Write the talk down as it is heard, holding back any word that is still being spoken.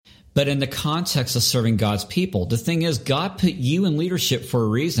but in the context of serving God's people. The thing is, God put you in leadership for a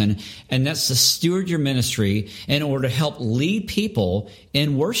reason, and that's to steward your ministry in order to help lead people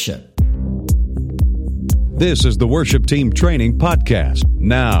in worship. This is the Worship Team Training Podcast.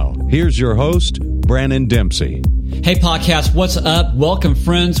 Now, here's your host, Brandon Dempsey. Hey, podcast, what's up? Welcome,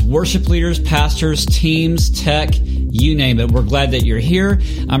 friends, worship leaders, pastors, teams, tech, you name it. We're glad that you're here.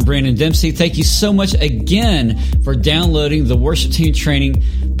 I'm Brandon Dempsey. Thank you so much again for downloading the Worship Team Training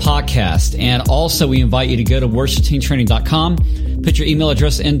Podcast. And also, we invite you to go to worshipteamtraining.com, put your email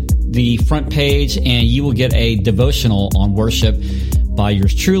address in the front page, and you will get a devotional on worship by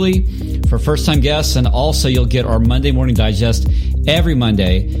yours truly for first-time guests. And also, you'll get our Monday Morning Digest every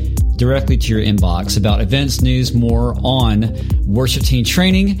Monday directly to your inbox about events, news, more on Worship Team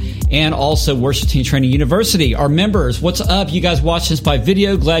Training and also Worship Team Training University. Our members, what's up? You guys watching this by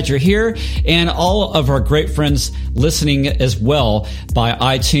video, glad you're here. And all of our great friends listening as well by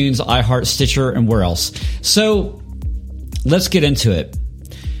iTunes, iHeart, Stitcher, and where else. So let's get into it.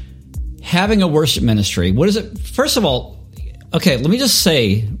 Having a worship ministry, what is it? First of all, okay, let me just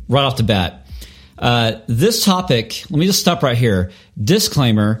say right off the bat, this topic, let me just stop right here.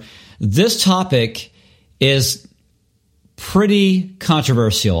 Disclaimer. This topic is pretty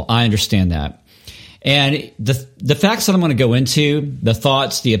controversial. I understand that. And the facts that I'm going to go into, the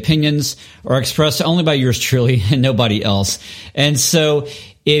thoughts, the opinions are expressed only by yours truly and nobody else. And so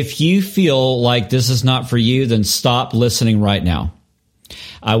if you feel like this is not for you, then stop listening right now.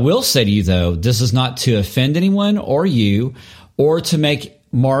 I will say to you, though, this is not to offend anyone or you or to make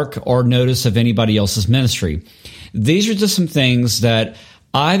mark or notice of anybody else's ministry. These are just some things that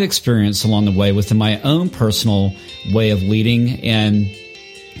I've experienced along the way within my own personal way of leading and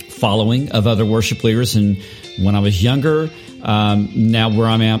following of other worship leaders. And when I was younger, now where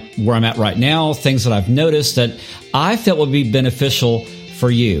I'm at right now, things that I've noticed that I felt would be beneficial for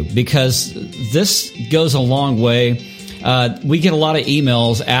you, because this goes a long way. We get a lot of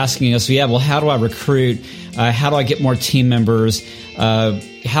emails asking us, well, how do I recruit? How do I get more team members?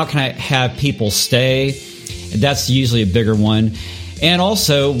 How can I have people stay? That's usually a bigger one. And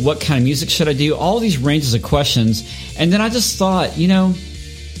also, what kind of music should I do? All these ranges of questions. And then I just thought,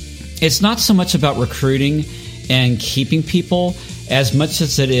 it's not so much about recruiting and keeping people as much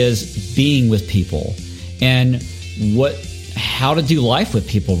as it is being with people and how to do life with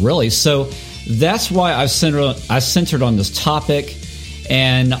people, really. So that's why I centered on this topic.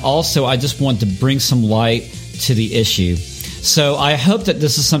 And also, I just want to bring some light to the issue. So I hope that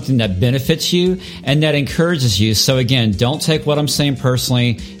this is something that benefits you and that encourages you. So again, don't take what I'm saying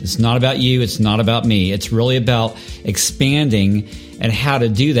personally. It's not about you. It's not about me. It's really about expanding and how to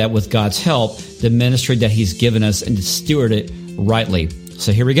do that with God's help, the ministry that He's given us, and to steward it rightly.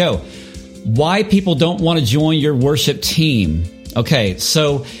 So here we go. Why people don't want to join your worship team. Okay,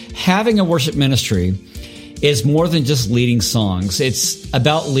 so having a worship ministry is more than just leading songs. It's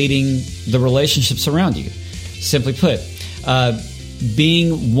about leading the relationships around you. Simply put,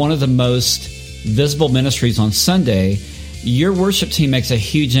 being one of the most visible ministries on Sunday, your worship team makes a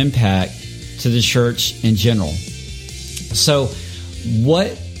huge impact to the church in general. So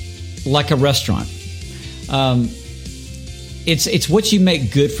like a restaurant, it's what you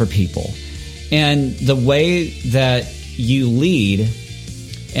make good for people. And the way that you lead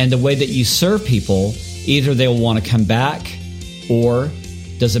and the way that you serve people, either they'll want to come back or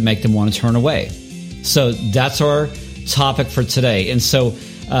does it make them want to turn away? So that's our topic for today. And so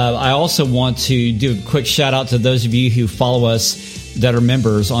I also want to do a quick shout out to those of you who follow us that are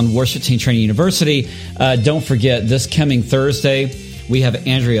members on Worship Team Training University. Don't forget, this coming Thursday, we have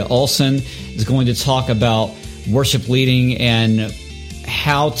Andrea Olson is going to talk about worship leading and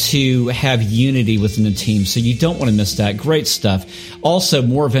how to have unity within the team. So you don't want to miss that. Great stuff. Also,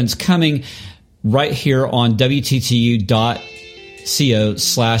 more events coming right here on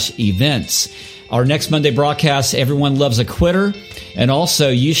wttu.co/events. Our next Monday broadcast, Everyone Loves a Quitter, and also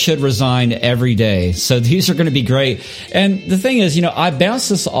You Should Resign Every Day. So these are going to be great. And the thing is, I bounce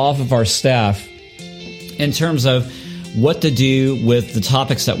this off of our staff in terms of what to do with the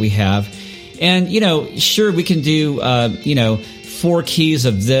topics that we have. And, sure, we can do, 4 keys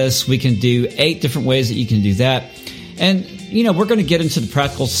of this. We can do 8 different ways that you can do that. And, we're going to get into the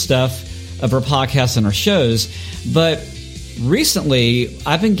practical stuff of our podcasts and our shows, but recently,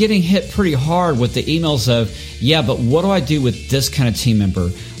 I've been getting hit pretty hard with the emails of, but what do I do with this kind of team member?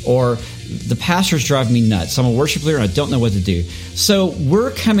 Or the pastors drive me nuts. I'm a worship leader and I don't know what to do. So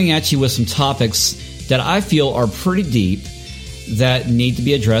we're coming at you with some topics that I feel are pretty deep that need to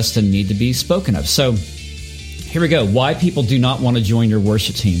be addressed and need to be spoken of. So here we go. Why people do not want to join your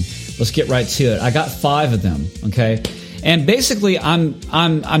worship team. Let's get right to it. I got 5 of them, okay? And basically,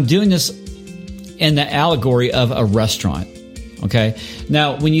 I'm doing this in the allegory of a restaurant. Okay.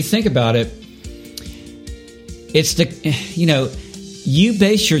 Now, when you think about it, it's you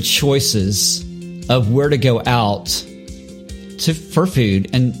base your choices of where to go out for food,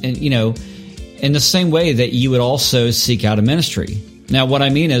 and in the same way that you would also seek out a ministry. Now, what I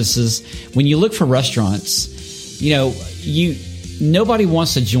mean is when you look for restaurants, nobody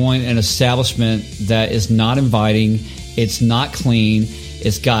wants to join an establishment that is not inviting, it's not clean,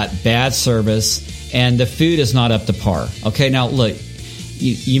 it's got bad service, and the food is not up to par. Okay, now look,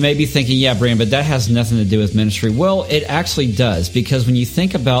 you may be thinking, yeah, Brandon, but that has nothing to do with ministry. Well, it actually does, because when you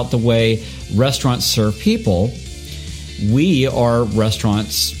think about the way restaurants serve people, we are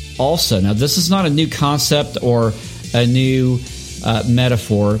restaurants also. Now, this is not a new concept or a new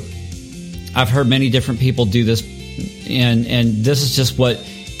metaphor. I've heard many different people do this, and this is just what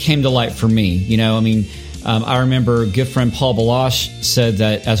came to light for me. I remember a good friend Paul Balash said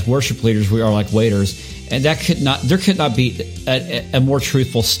that as worship leaders, we are like waiters, and there could not be a more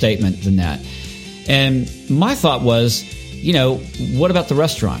truthful statement than that. And my thought was, what about the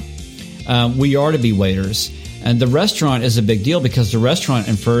restaurant? We are to be waiters. And the restaurant is a big deal because the restaurant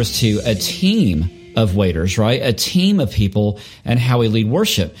refers to a team of waiters, right? A team of people and how we lead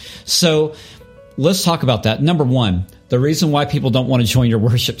worship. So let's talk about that. Number one, the reason why people don't want to join your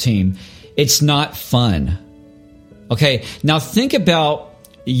worship team, it's not fun. Okay, now think about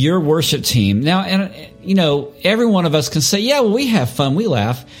your worship team. Now, and every one of us can say, yeah, well, we have fun, we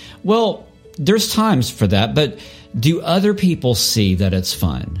laugh. Well, there's times for that, but do other people see that it's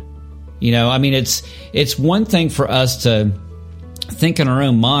fun? It's one thing for us to think in our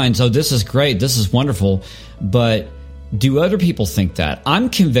own minds, oh, this is great, this is wonderful, but do other people think that? I'm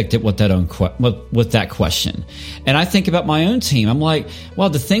convicted with that question. And I think about my own team. I'm like, well,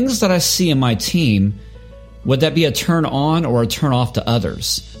 the things that I see in my team, would that be a turn on or a turn off to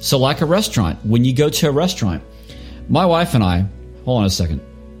others? So like a restaurant, when you go to a restaurant, my wife and I, hold on a second.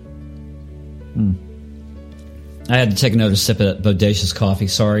 I had to take another sip of that bodacious coffee,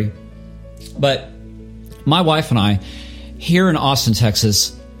 sorry. But my wife and I, here in Austin,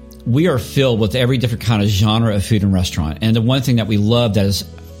 Texas, we are filled with every different kind of genre of food and restaurant. And the one thing that we love that is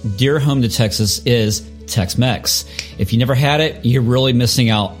dear home to Texas is Tex-Mex. If you never had it, you're really missing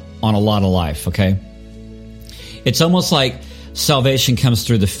out on a lot of life, okay? It's almost like salvation comes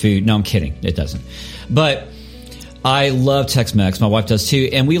through the food. No, I'm kidding. It doesn't. But I love Tex-Mex. My wife does too.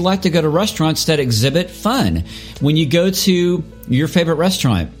 And we like to go to restaurants that exhibit fun. When you go to your favorite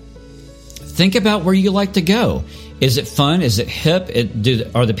restaurant, think about where you like to go. Is it fun? Is it hip?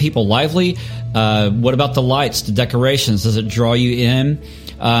 Are the people lively? What about the lights, the decorations? Does it draw you in?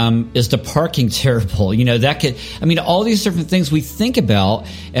 Is the parking terrible? All these different things we think about,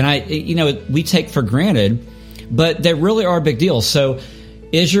 and we take for granted, but they really are a big deal. So,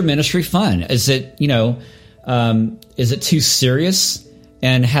 is your ministry fun? Is it too serious?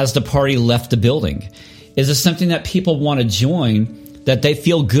 And has the party left the building? Is it something that people want to join that they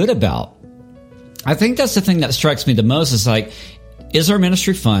feel good about? I think that's the thing that strikes me the most is like, is our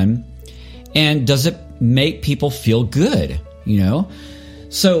ministry fun? And does it make people feel good?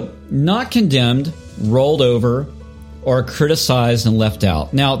 So not condemned, rolled over, or criticized and left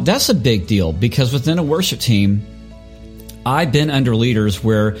out. Now, that's a big deal because within a worship team, I've been under leaders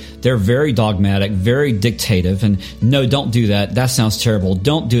where they're very dogmatic, very dictative, and no, don't do that. That sounds terrible.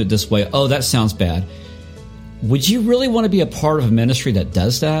 Don't do it this way. Oh, that sounds bad. Would you really want to be a part of a ministry that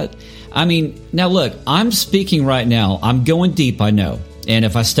does that? Now look, I'm speaking right now. I'm going deep, I know. And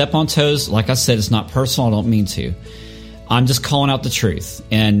if I step on toes, like I said, it's not personal. I don't mean to. I'm just calling out the truth.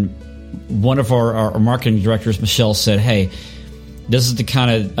 And one of our marketing directors, Michelle, said, hey, this is the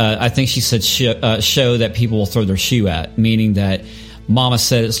kind of, I think she said show that people will throw their shoe at, meaning that Mama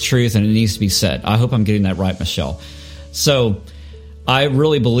said it's truth and it needs to be said. I hope I'm getting that right, Michelle. So I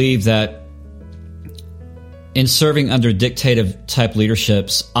really believe that in serving under dictative type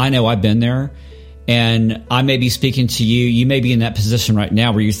leaderships, I know I've been there, and I may be speaking to you. You may be in that position right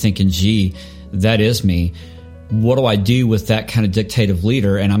now where you're thinking, gee, that is me. What do I do with that kind of dictative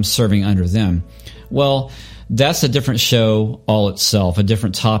leader? And I'm serving under them. Well, that's a different show all itself, a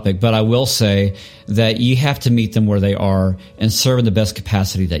different topic. But I will say that you have to meet them where they are and serve in the best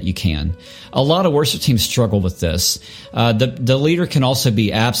capacity that you can. A lot of worship teams struggle with this. The leader can also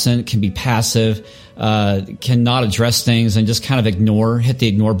be absent, can be passive, cannot address things and just kind of hit the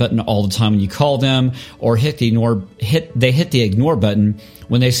ignore button all the time when you call them, or hit the ignore button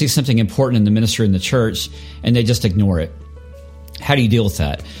when they see something important in the ministry in the church and they just ignore it. How do you deal with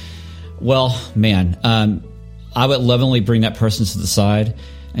that? Well, man, I would lovingly bring that person to the side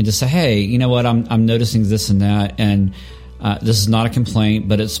and just say, hey, you know what, I'm noticing this and that, and this is not a complaint,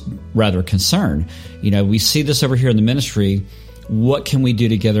 but it's rather a concern. We see this over here in the ministry. What can we do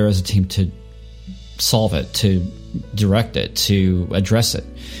together as a team to solve it, to direct it, to address it?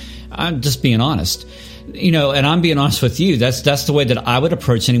 I'm just being honest. And I'm being honest with you. That's the way that I would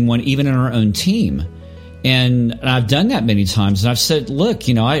approach anyone, even in our own team. And I've done that many times. And I've said, look,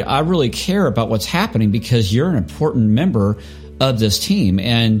 I really care about what's happening because you're an important member of this team,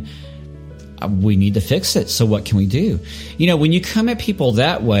 and we need to fix it. So what can we do? When you come at people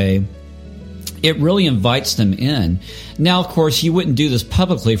that way, it really invites them in. Now, of course, you wouldn't do this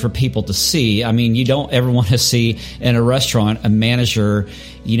publicly for people to see. I mean, you don't ever want to see in a restaurant a manager,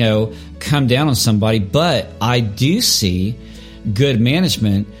 come down on somebody. But I do see good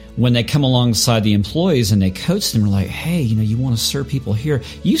management when they come alongside the employees and they coach them. They're like, hey, you want to serve people here.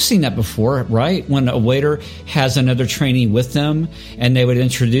 You've seen that before, right? When a waiter has another trainee with them, and they would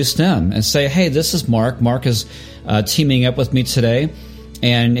introduce them and say, hey, this is Mark. Mark is teaming up with me today,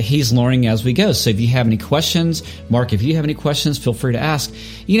 and he's learning as we go. So if you have any questions, Mark, if you have any questions, feel free to ask.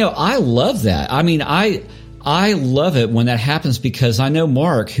 I love that. I mean, I love it when that happens, because I know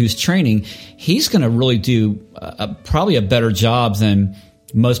Mark, who's training, he's going to really do probably a better job than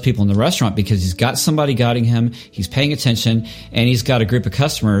most people in the restaurant, because he's got somebody guiding him, he's paying attention, and he's got a group of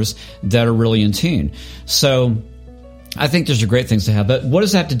customers that are really in tune. So I think there's great things to have. But what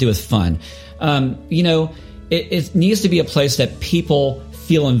does that have to do with fun? It needs to be a place that people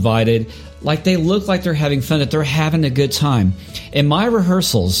feel invited, like they look like they're having fun, that they're having a good time. In our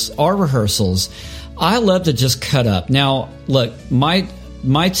rehearsals, I love to just cut up. Now, look, my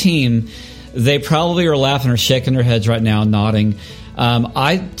team, they probably are laughing or shaking their heads right now, nodding.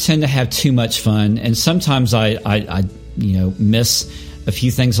 I tend to have too much fun, and sometimes I miss a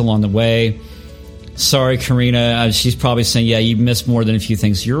few things along the way. Sorry, Karina. She's probably saying, yeah, you missed more than a few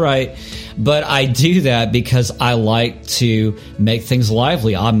things. You're right. But I do that because I like to make things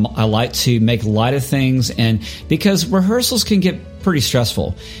lively. I like to make light of things, and because rehearsals can get pretty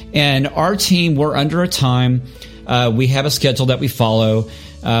stressful. And our team, we're under a time. We have a schedule that we follow.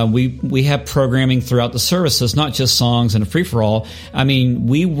 We have programming throughout the services, not just songs and a free-for-all. I mean,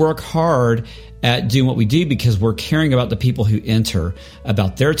 we work hard at doing what we do because we're caring about the people who enter,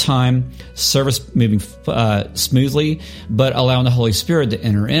 about their time, service moving smoothly, but allowing the Holy Spirit to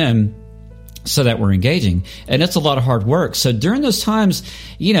enter in so that we're engaging. And it's a lot of hard work. So during those times,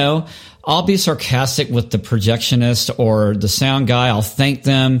 I'll be sarcastic with the projectionist or the sound guy. I'll thank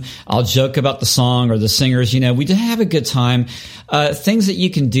them. I'll joke about the song or the singers. We do have a good time. Things that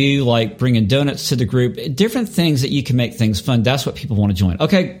you can do, like bringing donuts to the group, different things that you can make things fun. That's what people want to join.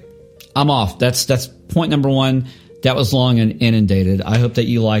 Okay, I'm off. That's point number one. That was long and inundated. I hope that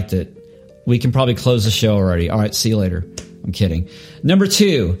you liked it. We can probably close the show already. All right, see you later. I'm kidding. Number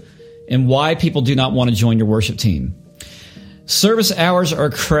two, and why people do not want to join your worship team. Service hours are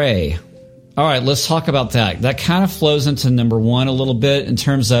cray. All right, let's talk about that. That kind of flows into number one a little bit, in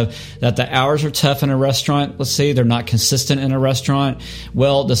terms of that the hours are tough in a restaurant. Let's say they're not consistent in a restaurant.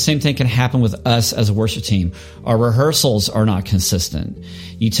 Well, the same thing can happen with us as a worship team. Our rehearsals are not consistent.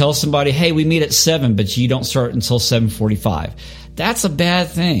 You tell somebody, hey, we meet at 7, but you don't start until 7:45. That's a bad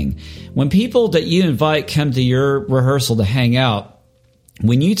thing. When people that you invite come to your rehearsal to hang out,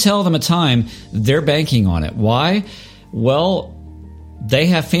 when you tell them a time, they're banking on it. Why? Well, they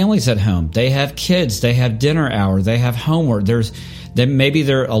have families at home. They have kids. They have dinner hour. They have homework. Maybe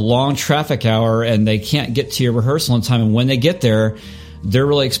they're a long traffic hour and they can't get to your rehearsal in time. And when they get there, they're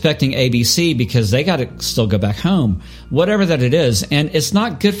really expecting ABC because they got to still go back home. Whatever that it is. And it's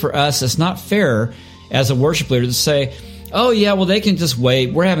not good for us. It's not fair as a worship leader to say, oh, yeah, well, they can just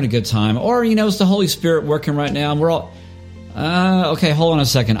wait. We're having a good time. Or, it's the Holy Spirit working right now. And we're all, okay, hold on a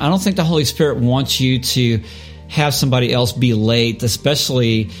second. I don't think the Holy Spirit wants you to have somebody else be late,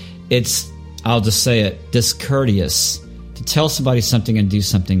 especially I'll just say it, discourteous to tell somebody something and do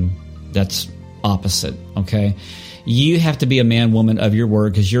something that's opposite, okay? You have to be a man, woman of your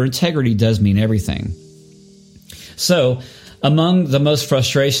word, because your integrity does mean everything. So, among the most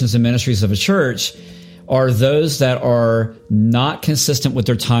frustrations in ministries of a church are those that are not consistent with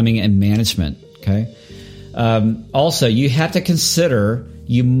their timing and management, okay? Also, you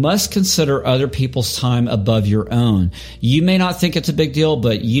must consider other people's time above your own. You may not think it's a big deal,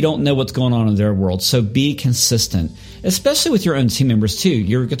 but you don't know what's going on in their world. So be consistent, especially with your own team members too.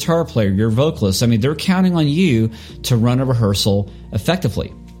 You're a guitar player, you're a vocalist. I mean, they're counting on you to run a rehearsal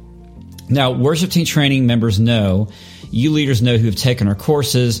effectively. Now, worship team training members know, you leaders know who have taken our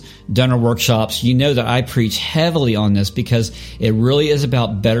courses, done our workshops. You know that I preach heavily on this because it really is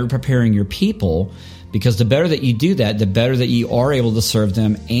about better preparing your people, Because the better that you do that, the better that you are able to serve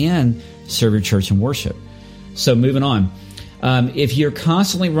them and serve your church in worship. So moving on. If you're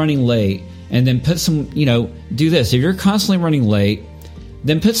constantly running late, and then do this. If you're constantly running late,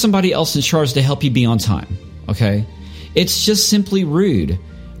 then put somebody else in charge to help you be on time, okay? It's just simply rude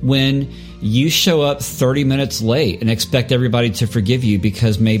when you show up 30 minutes late and expect everybody to forgive you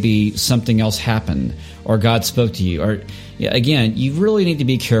because maybe something else happened or God spoke to you. Or again, you really need to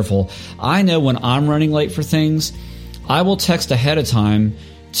be careful. I know when I'm running late for things, I will text ahead of time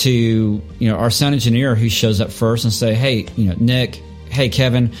to our sound engineer who shows up first and say, hey, Nick, hey,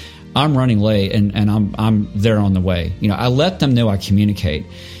 Kevin, I'm running late and I'm there on the way. I let them know I communicate.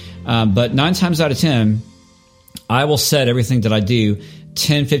 But 9 times out of 10, I will set everything that I do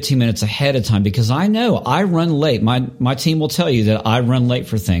 10, 15 minutes ahead of time because I know I run late. My team will tell you that I run late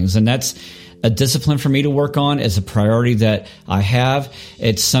for things, and that's a discipline for me to work on. It's a priority that I have.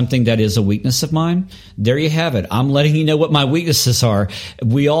 It's something that is a weakness of mine. There you have it. I'm letting you know what my weaknesses are.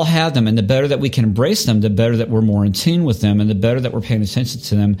 We all have them, and the better that we can embrace them, the better that we're more in tune with them, and the better that we're paying attention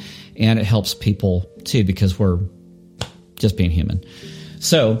to them, and it helps people too because we're just being human.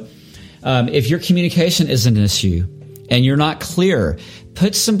 So if your communication is an issue and you're not clear,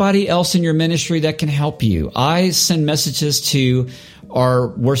 put somebody else in your ministry that can help you. I send messages to our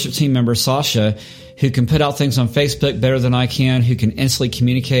worship team member, Sasha, who can put out things on Facebook better than I can, who can instantly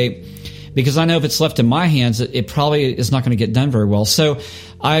communicate, because I know if it's left in my hands, it probably is not going to get done very well. So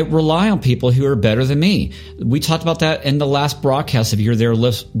I rely on people who are better than me. We talked about that in the last broadcast. If you're there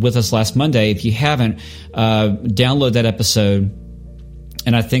with us last Monday, if you haven't, download that episode.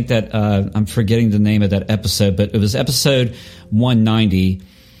 And I think that I'm forgetting the name of that episode, but it was episode 190,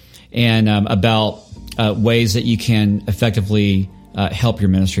 and about ways that you can effectively help your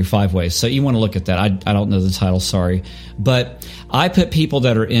ministry, 5 ways. So you want to look at that. I don't know the title, sorry. But I put people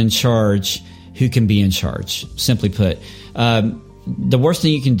that are in charge who can be in charge, simply put. The worst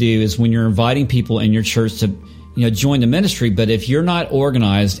thing you can do is when you're inviting people in your church to join the ministry, but if you're not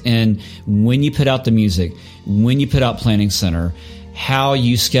organized and when you put out the music, when you put out Planning Center, how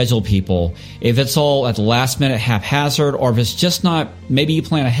you schedule people, if it's all at the last minute haphazard, or if it's just not, maybe you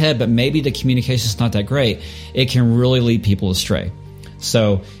plan ahead, but maybe the communication is not that great, it can really lead people astray.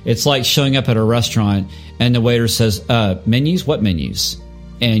 So it's like showing up at a restaurant and the waiter says, menus? What menus?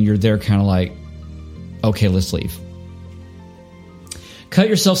 And you're there kind of like, okay, let's leave. Cut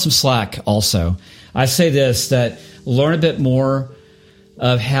yourself some slack also. I say this, that learn a bit more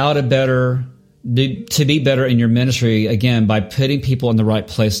of how to be better in your ministry, again, by putting people in the right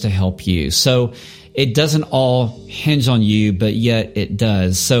place to help you. So it doesn't all hinge on you, but yet it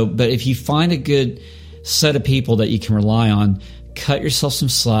does. So, but if you find a good set of people that you can rely on, cut yourself some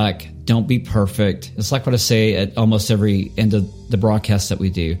slack. Don't be perfect. It's like what I say at almost every end of the broadcast that we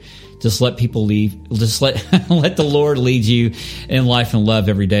do. Just let people leave. Just let the Lord lead you in life and love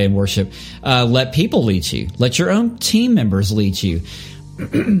every day in worship. Let people lead you. Let your own team members lead you.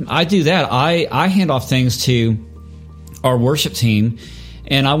 I do that. I hand off things to our worship team,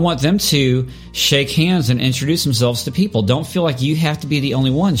 and I want them to shake hands and introduce themselves to people. Don't feel like you have to be the only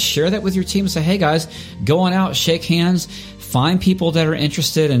one. Share that with your team and say, hey guys, go on out, shake hands, find people that are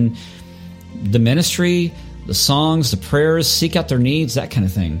interested in the ministry, the songs, the prayers, seek out their needs, that kind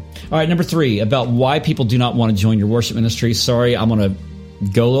of thing. All right, number 3, about why people do not want to join your worship ministry. Sorry, I'm going to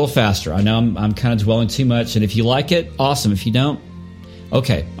go a little faster. I know I'm kind of dwelling too much, and if you like it, awesome. If you don't,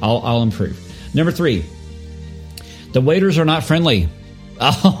 okay, I'll improve. Number 3, the waiters are not friendly.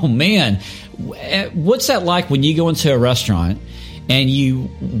 Oh, man. What's that like when you go into a restaurant and you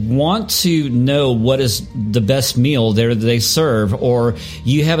want to know what is the best meal there that they serve, or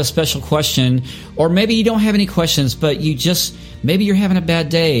you have a special question, or maybe you don't have any questions, but maybe you're having a bad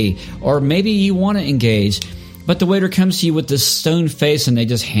day, or maybe you want to engage, but the waiter comes to you with this stone face and they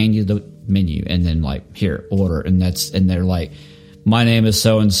just hand you the menu and then like, here, order. And they're like, my name is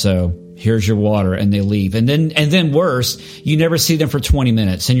so-and-so. Here's your water, and they leave. And then worse, you never see them for 20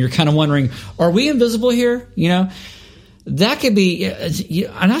 minutes, and you're kind of wondering, are we invisible here? That could be,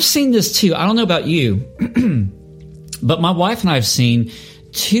 and I've seen this too. I don't know about you, but my wife and I have seen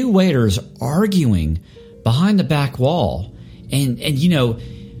 2 waiters arguing behind the back wall, and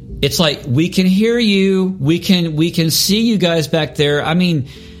it's like, we can hear you, we can see you guys back there. I mean,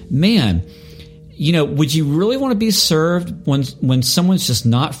 man. Would you really want to be served when someone's just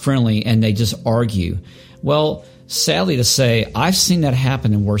not friendly and they just argue? Well, sadly to say, I've seen that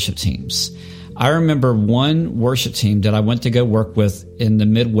happen in worship teams. I remember one worship team that I went to go work with in the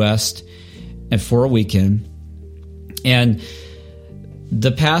Midwest and for a weekend. And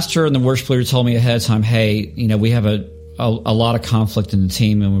the pastor and the worship leader told me ahead of time, hey, we have a lot of conflict in the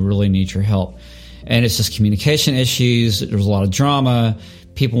team and we really need your help. and it's just communication issues. There's a lot of drama.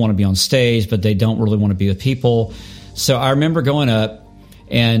 People want to be on stage, but they don't really want to be with people. So I remember going up,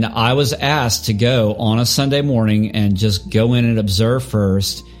 and I was asked to go on a Sunday morning and just go in and observe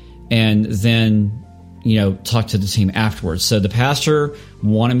first, and then, talk to the team afterwards. So the pastor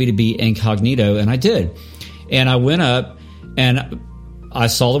wanted me to be incognito, and I did. And I went up, and I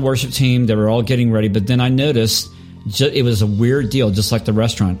saw the worship team. They were all getting ready, but then I noticed it was a weird deal, just like the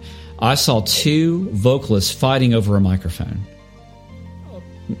restaurant. I saw two vocalists fighting over a microphone.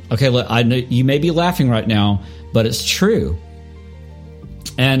 Okay, I know you may be laughing right now, but it's true.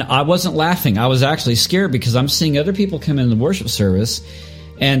 And I wasn't laughing. I was actually scared because I'm seeing other people come in the worship service,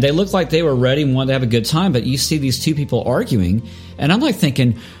 and they looked like they were ready and wanted to have a good time, but you see these two people arguing, and I'm like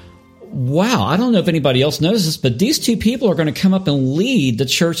thinking, wow, I don't know if anybody else knows this, but these two people are going to come up and lead the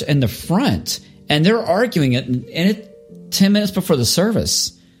church in the front, and they're arguing it, and it 10 minutes before the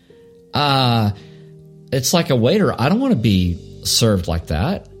service. It's like a waiter. I don't want to be served like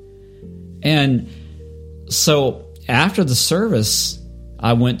that. And so after the service,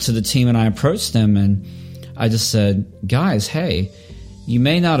 I went to the team and I approached them, and I just said, guys, hey, you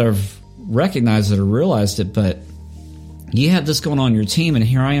may not have recognized it or realized it, but you have this going on in your team, and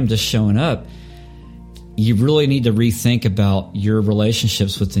here I am just showing up. You really need to rethink about your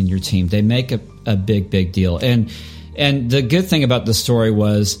relationships within your team. They make a big, big deal. And the good thing about the story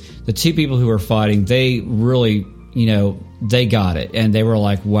was the two people who were fighting, they really, they got it. And they were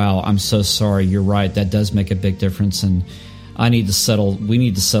like, wow, I'm so sorry. You're right. That does make a big difference. And we need to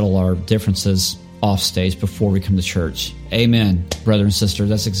settle our differences off stage before we come to church. Amen, brother and sister.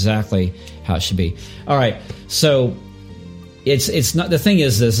 That's exactly how it should be. All right. So it's not, the thing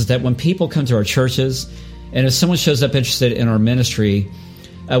is that when people come to our churches, and if someone shows up interested in our ministry,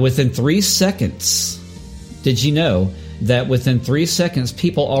 within 3 seconds, did you know that within 3 seconds,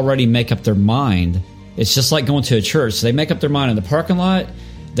 people already make up their mind? It's just like going to a church. They make up their mind in the parking lot.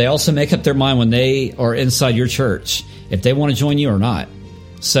 They also make up their mind when they are inside your church, if they want to join you or not.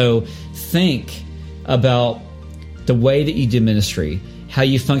 So think about the way that you do ministry, how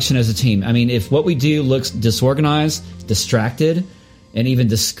you function as a team. I mean, if what we do looks disorganized, distracted, and even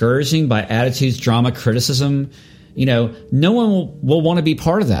discouraging by attitudes, drama, criticism, no one will want to be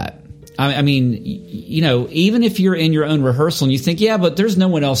part of that. I mean, even if you're in your own rehearsal and you think, yeah, but there's no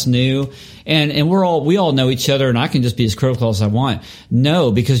one else new, and we all know each other, and I can just be as critical as I want.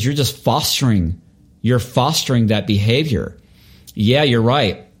 No, because you're just fostering that behavior. Yeah, you're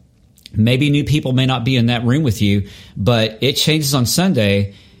right. Maybe new people may not be in that room with you, but it changes on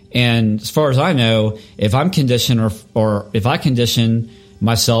Sunday. And as far as I know, if I'm conditioned or if I condition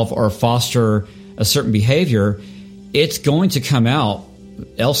myself or foster a certain behavior, it's going to come out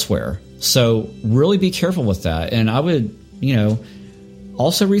elsewhere. So really be careful with that. And I would,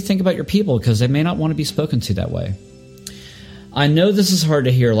 also rethink about your people, because they may not want to be spoken to that way. I know this is hard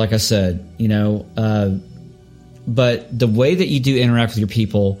to hear, like I said, but the way that you do interact with your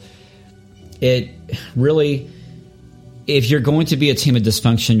people, it really, if you're going to be a team of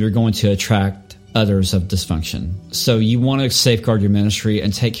dysfunction, you're going to attract others of dysfunction. So you want to safeguard your ministry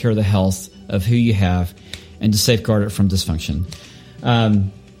and take care of the health of who you have, and to safeguard it from dysfunction.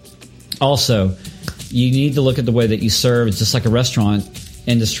 Also, you need to look at the way that you serve. It's just like a restaurant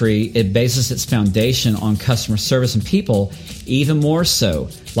industry. It bases its foundation on customer service and people, even more so.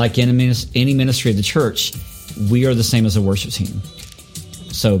 Like in any ministry of the church, we are the same as a worship team.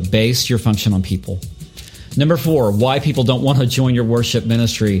 So base your function on people. Number 4, why people don't want to join your worship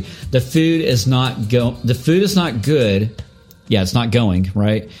ministry. The food is not good. Yeah, it's not going,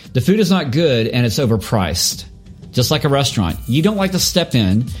 right? The food is not good, and it's overpriced. Just like a restaurant. You don't like to step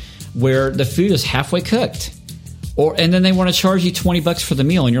in where the food is halfway cooked. And then they want to charge you $20 for the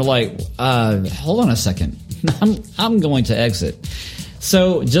meal, and you're like, hold on a second. I'm going to exit.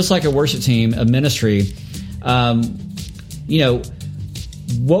 So just like a worship team, a ministry, what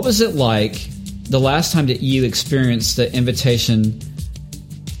was it like the last time that you experienced the invitation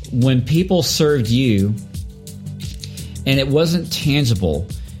when people served you and it wasn't tangible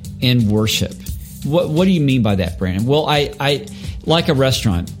in worship? What do you mean by that, Brandon? Well, I like a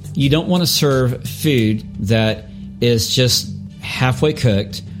restaurant. You don't want to serve food that is just halfway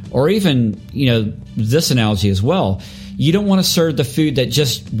cooked, or even, this analogy as well. You don't want to serve the food that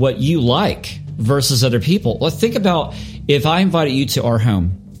just what you like versus other people. Let's think about if I invited you to our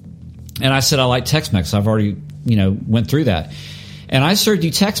home and I said I like Tex-Mex. I've already, went through that. And I served you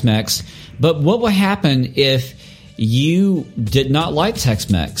Tex-Mex, but what would happen if you did not like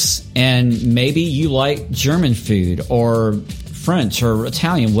Tex-Mex and maybe you like German food or French or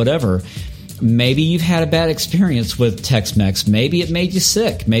Italian, whatever? Maybe you've had a bad experience with Tex-Mex. Maybe it made you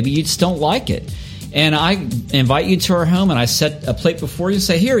sick. Maybe you just don't like it. and I invite you to our home and I set a plate before you and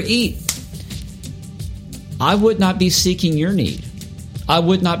say, here, eat, I would not be seeking your need. I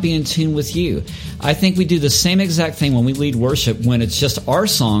would not be in tune with you. I think we do the same exact thing when we lead worship, when it's just our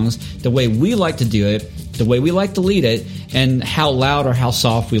songs, the way we like to do it, the way we like to lead it, and how loud or how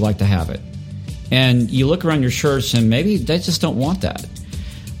soft we like to have it. And you look around your church and maybe they just don't want that.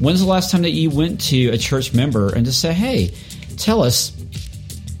 When's the last time that you went to a church member and just say, hey, tell us,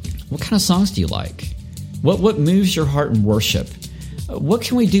 what kind of songs do you like? What moves your heart in worship? What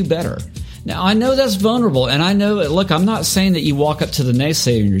can we do better? Now, I know that's vulnerable, and I know, look, I'm not saying that you walk up to the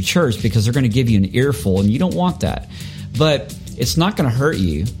naysayer in your church because they're going to give you an earful, and you don't want that. But it's not going to hurt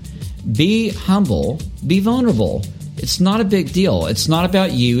you. Be humble. Be vulnerable. It's not a big deal. It's not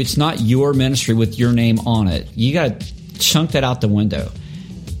about you. It's not your ministry with your name on it. You got to chunk that out the window.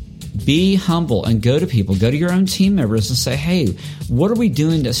 Be humble and go to people. Go to your own team members and say, hey, what are we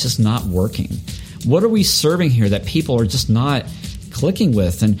doing that's just not working? What are we serving here that people are just not clicking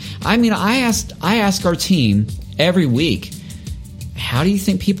with? And I mean, I ask our team every week, how do you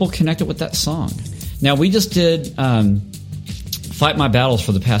think people connected with that song? Now, we just did Fight My Battles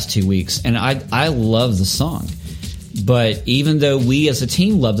for the past 2 weeks, and I love the song. But even though we as a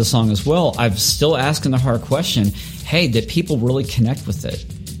team love the song as well, I'm still asking the hard question, hey, did people really connect with it?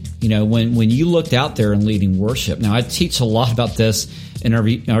 You know, when you looked out there and leading worship. Now, I teach a lot about this in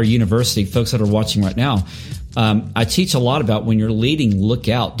our university, folks that are watching right now. I teach a lot about when you're leading, look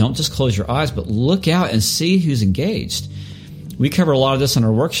out. Don't just close your eyes, but look out and see who's engaged. We cover a lot of this in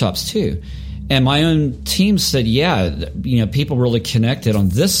our workshops too. And my own team said, yeah, you know, people really connected on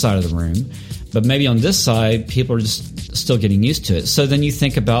this side of the room, but maybe on this side, people are just still getting used to it. So then you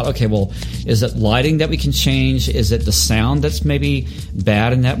think about, okay, well, is it lighting that we can change? Is it the sound that's maybe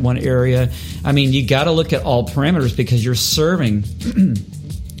bad in that one area? I mean, you got to look at all parameters because you're serving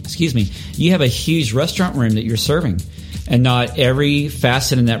excuse me, you have a huge restaurant room that you're serving, and not every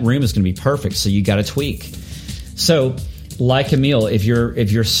facet in that room is going to be perfect, so you got to tweak. So, like a meal, if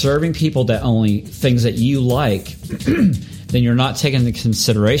you're serving people that only things that you like, then you're not taking into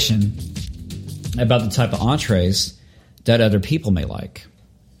consideration about the type of entrees that other people may like.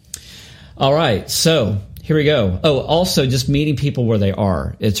 All right, so here we go. Oh, also just meeting people where they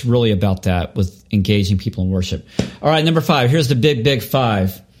are. It's really about that with engaging people in worship. All right, number 5. Here's the big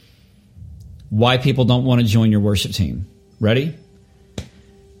 5. Why people don't want to join your worship team. Ready?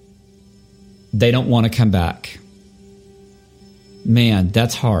 They don't want to come back. Man,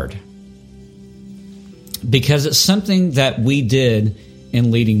 that's hard. Because it's something that we did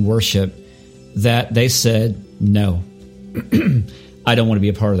in leading worship that they said, no, I don't want to be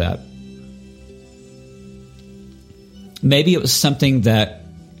a part of that. Maybe it was something that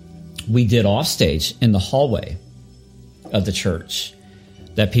we did off stage in the hallway of the church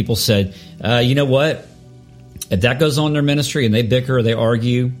that people said, you know what? If that goes on in their ministry and they bicker or they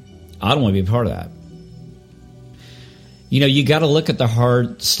argue, I don't want to be a part of that. You know, you got to look at the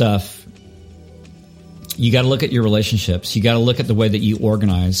hard stuff. You got to look at your relationships. You got to look at the way that you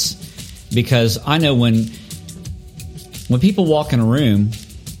organize. Because I know when people walk in a room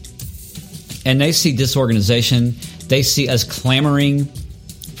and they see disorganization, they see us clamoring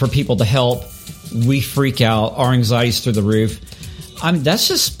for people to help, we freak out, our anxiety's through the roof. I mean, that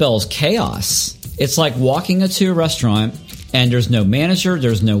just spells chaos. It's like walking into a restaurant and there's no manager,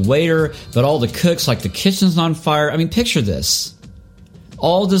 there's no waiter, but all the cooks, like the kitchen's on fire. I mean, picture this.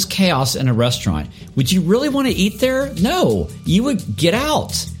 All this chaos in a restaurant. Would you really want to eat there? No. You would get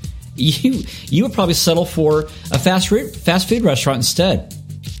out. You would probably settle for a fast food restaurant instead.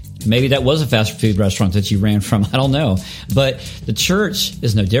 Maybe that was a fast food restaurant that you ran from. I don't know. But the church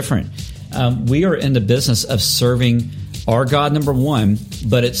is no different. We are in the business of serving our God, number one,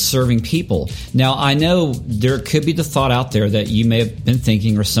 but it's serving people. Now, I know there could be the thought out there that you may have been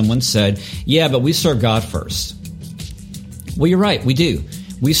thinking or someone said, yeah, but we serve God first. Well, you're right. We do.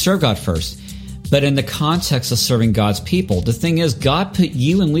 We serve God first. But in the context of serving God's people, the thing is, God put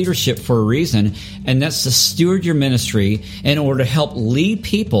you in leadership for a reason, and that's to steward your ministry in order to help lead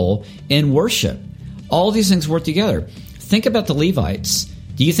people in worship. All these things work together. Think about the Levites.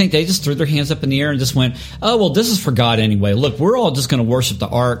 Do you think they just threw their hands up in the air and just went, oh, well, this is for God anyway. Look, we're all just going to worship the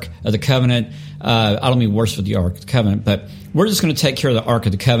Ark of the Covenant. I don't mean worship the Ark of the Covenant, but we're just going to take care of the Ark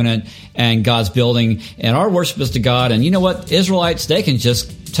of the Covenant and God's building, and our worship is to God. And you know what? Israelites, they can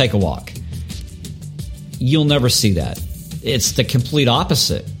just take a walk. You'll never see that. It's the complete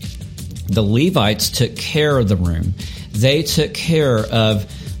opposite. The Levites took care of the room. They took care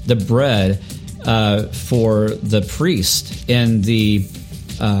of the bread for the priest in the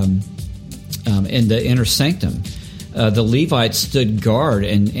inner sanctum. the Levites stood guard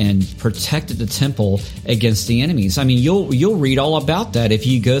and protected the temple against the enemies. I mean, you'll read all about that if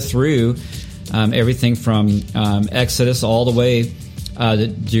you go through everything from Exodus all the way to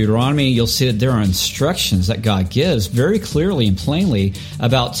Deuteronomy. You'll see that there are instructions that God gives very clearly and plainly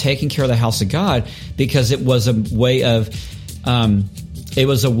about taking care of the house of God, because it was a way of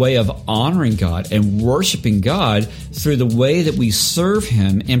honoring God and worshiping God through the way that we serve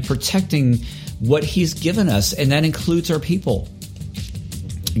Him and protecting what He's given us, and that includes our people.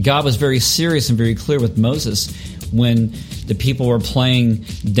 God was very serious and very clear with Moses when the people were playing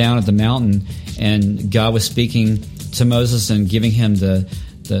down at the mountain, and God was speaking to Moses and giving him the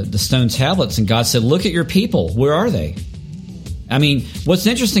stone tablets, and God said, "Look at your people. Where are they?" I mean, what's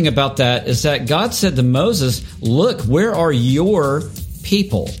interesting about that is that God said to Moses, "Look, where are your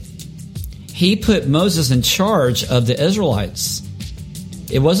people?" He put Moses in charge of the Israelites.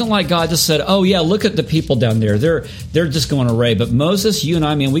 It wasn't like God just said, "Oh yeah, look at the people down there. They're just going array." But Moses, you and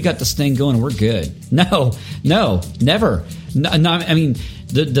I, man, we got this thing going and we're good. No, never. No, I mean,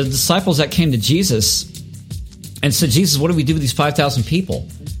 the disciples that came to Jesus and said, "Jesus, what do we do with these 5,000 people?"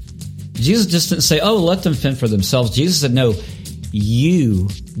 Jesus just didn't say, "Oh, let them fend for themselves." Jesus said, "No, you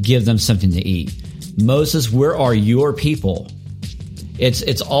give them something to eat." Moses, where are your people?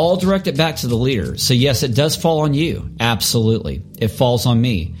 It's all directed back to the leader. So yes, it does fall on you. Absolutely. It falls on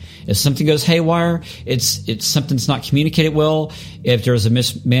me. If something goes haywire, it's something's not communicated well, if there's a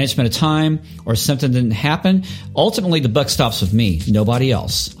mismanagement of time or something didn't happen, ultimately the buck stops with me, nobody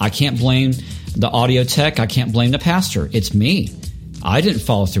else. I can't blame the audio tech. I can't blame the pastor. It's me. I didn't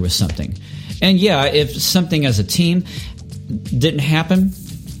follow through with something. And yeah, if something as a team didn't happen,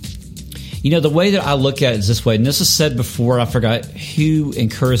 the way that I look at it is this way, and this is said before, I forgot who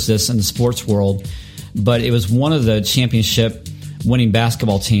encouraged this in the sports world, but it was one of the championship winning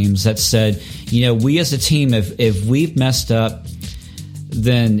basketball teams that said, we as a team, if we've messed up,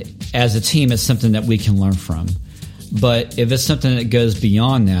 then as a team, it's something that we can learn from. But if it's something that goes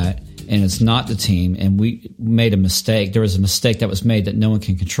beyond that, and it's not the team, and we made a mistake, there was a mistake that was made that no one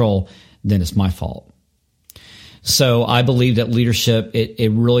can control, then it's my fault. So I believe that leadership,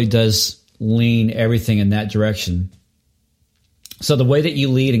 it really does lean everything in that direction. So the way that you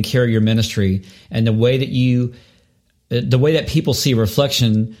lead and carry your ministry, and the way that people see a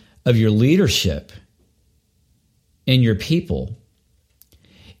reflection of your leadership in your people,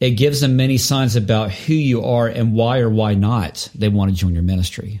 it gives them many signs about who you are and why or why not they want to join your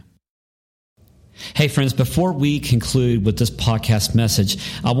ministry. Hey friends, before we conclude with this podcast message,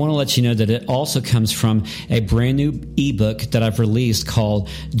 I want to let you know that it also comes from a brand new ebook that I've released called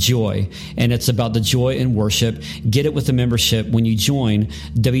Joy, and it's about the joy in worship. Get it with the membership when you join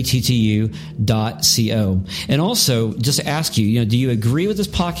WTTU.co. And also, just ask you, do you agree with this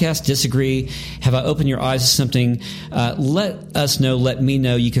podcast, disagree? Have I opened your eyes to something? Let us know, let me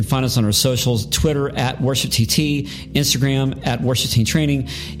know. You can find us on our socials, Twitter @WorshipTT, Instagram @WorshipTeamTraining.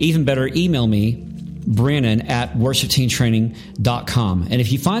 Even better, email me, Brandon @worshipteamtraining.com. And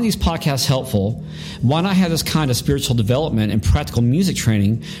if you find these podcasts helpful, why not have this kind of spiritual development and practical music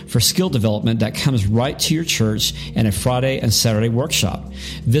training for skill development that comes right to your church in a Friday and Saturday workshop?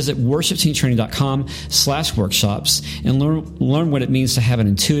 Visit worshipteamtraining.com/workshops and learn what it means to have an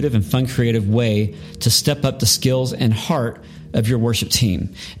intuitive and fun, creative way to step up the skills and heart of your worship team.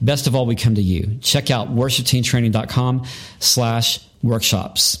 Best of all, we come to you. Check out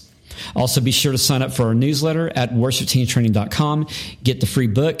worshipteamtraining.com/workshops. Also, be sure to sign up for our newsletter at worshipteamtraining.com. Get the free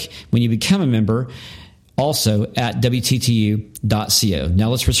book when you become a member, also at WTTU.co. Now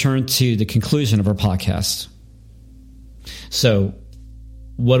let's return to the conclusion of our podcast. So,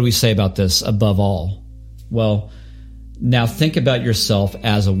 what do we say about this above all? Well, now think about yourself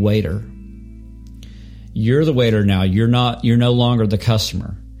as a waiter. You're the waiter now. You're no longer the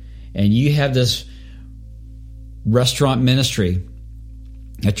customer. And you have this restaurant ministry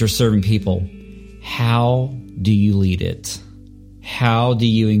that you're serving people. How do you lead it? How do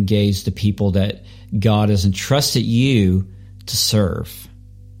you engage the people that God has entrusted you to serve?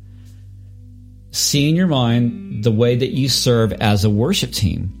 See in your mind the way that you serve as a worship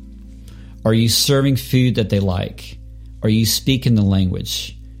team. Are you serving food that they like? Are you speaking the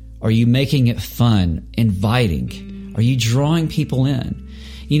language? Are you making it fun, inviting? Are you drawing people in?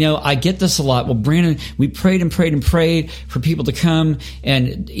 I get this a lot. Well, Brandon, we prayed and prayed and prayed for people to come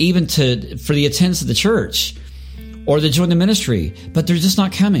and even for the attendance of the church or to join the ministry, but they're just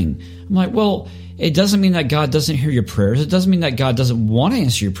not coming. I'm like, well, it doesn't mean that God doesn't hear your prayers. It doesn't mean that God doesn't want to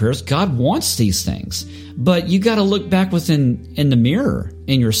answer your prayers. God wants these things, but you got to look back in the mirror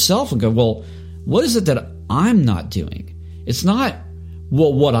in yourself and go, well, what is it that I'm not doing? It's not,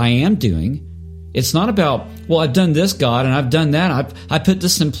 well, what I am doing. It's not about, well, I've done this, God, and I've done that. I put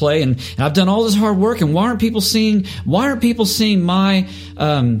this in play, and I've done all this hard work. And why aren't people seeing my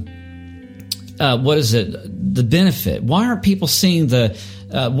the benefit? Why aren't people seeing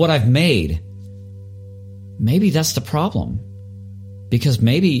what I've made? Maybe that's the problem, because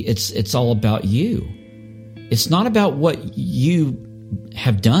maybe it's all about you. It's not about what you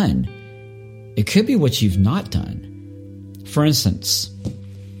have done. It could be what you've not done. For instance,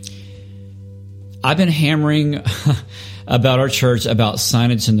 I've been hammering about our church about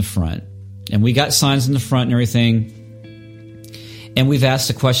signage in the front. And we got signs in the front and everything. And we've asked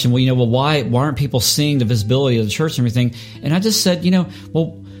the question, why aren't people seeing the visibility of the church and everything? And I just said,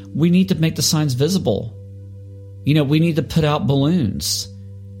 we need to make the signs visible. We need to put out balloons.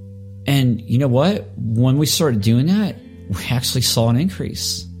 And you know what? When we started doing that, we actually saw an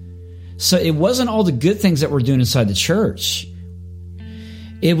increase. So it wasn't all the good things that we're doing inside the church.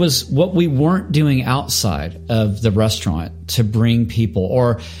 It was what we weren't doing outside of the restaurant to bring people,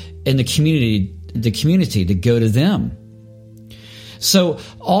 or in the community to go to them. So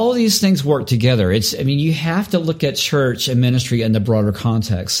all these things work together. You have to look at church and ministry in the broader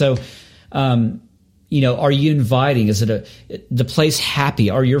context. So, are you inviting? Is the place happy?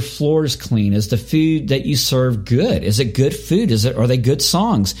 Are your floors clean? Is the food that you serve good? Is it good food? Are they good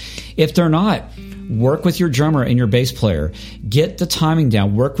songs? If they're not, work with your drummer and your bass player. Get the timing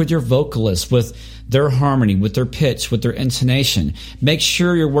down. Work with your vocalist, with their harmony, with their pitch, with their intonation. Make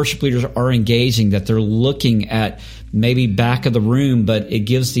sure your worship leaders are engaging, that they're looking at maybe back of the room, but it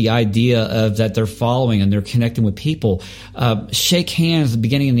gives the idea of that they're following and they're connecting with people. Shake hands at the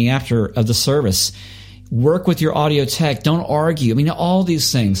beginning and the after of the service. Work with your audio tech. Don't argue. All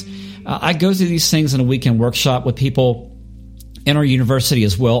these things. I go through these things in a weekend workshop with people in our university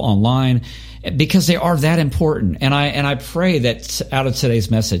as well online, because they are that important. And I pray that out of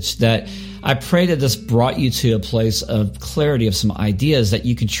today's message, that I pray that this brought you to a place of clarity of some ideas that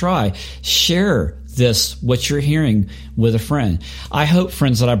you can try. Share what you're hearing with a friend. I hope,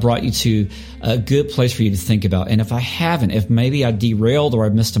 friends, that I brought you to a good place for you to think about. And if I haven't, if maybe I derailed or I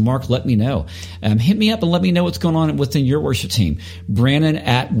missed a mark, let me know. Hit me up and let me know what's going on within your worship team.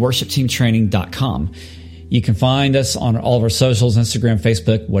 Brandon@worshipteamtraining.com. You can find us on all of our socials, Instagram,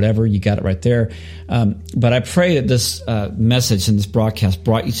 Facebook, whatever. You got it right there. But I pray that this message and this broadcast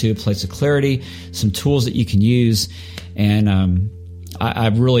brought you to a place of clarity, some tools that you can use. And I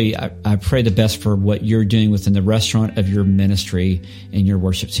pray the best for what you're doing within the restaurant of your ministry and your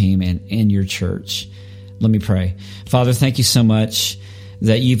worship team and in your church. Let me pray. Father, thank you so much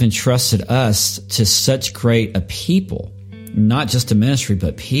that you've entrusted us to such great a people, not just a ministry,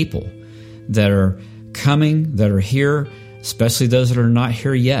 but people that are coming, that are here, especially those that are not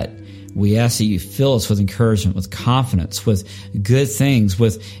here yet. We ask that you fill us with encouragement, with confidence, with good things,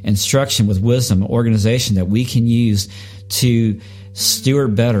 with instruction, with wisdom, organization that we can use to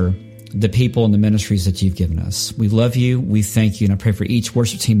steward better the people and the ministries that you've given us. We love you. We thank you. And I pray for each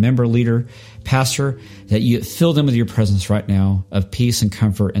worship team member, leader, pastor, that you fill them with your presence right now of peace and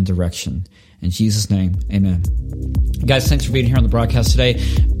comfort and direction. In Jesus' name, amen. Guys, thanks for being here on the broadcast today.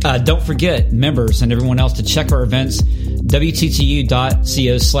 Don't forget, members and everyone else, to check our events,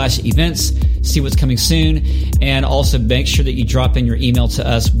 wttu.co/events, see what's coming soon, and also make sure that you drop in your email to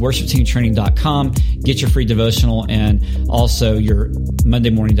us, worshipteamtraining.com, get your free devotional, and also your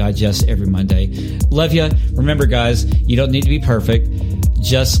Monday morning digest every Monday. Love you. Remember, guys, you don't need to be perfect.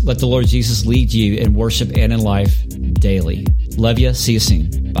 Just let the Lord Jesus lead you in worship and in life daily. Love you. See you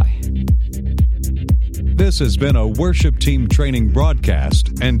soon. Bye. This has been a Worship Team Training broadcast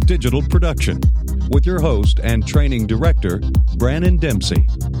and digital production with your host and training director, Brandon Dempsey.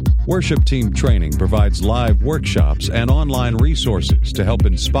 Worship Team Training provides live workshops and online resources to help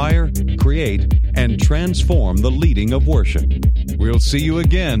inspire, create, and transform the leading of worship. We'll see you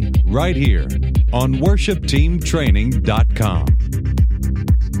again right here on worshipteamtraining.com.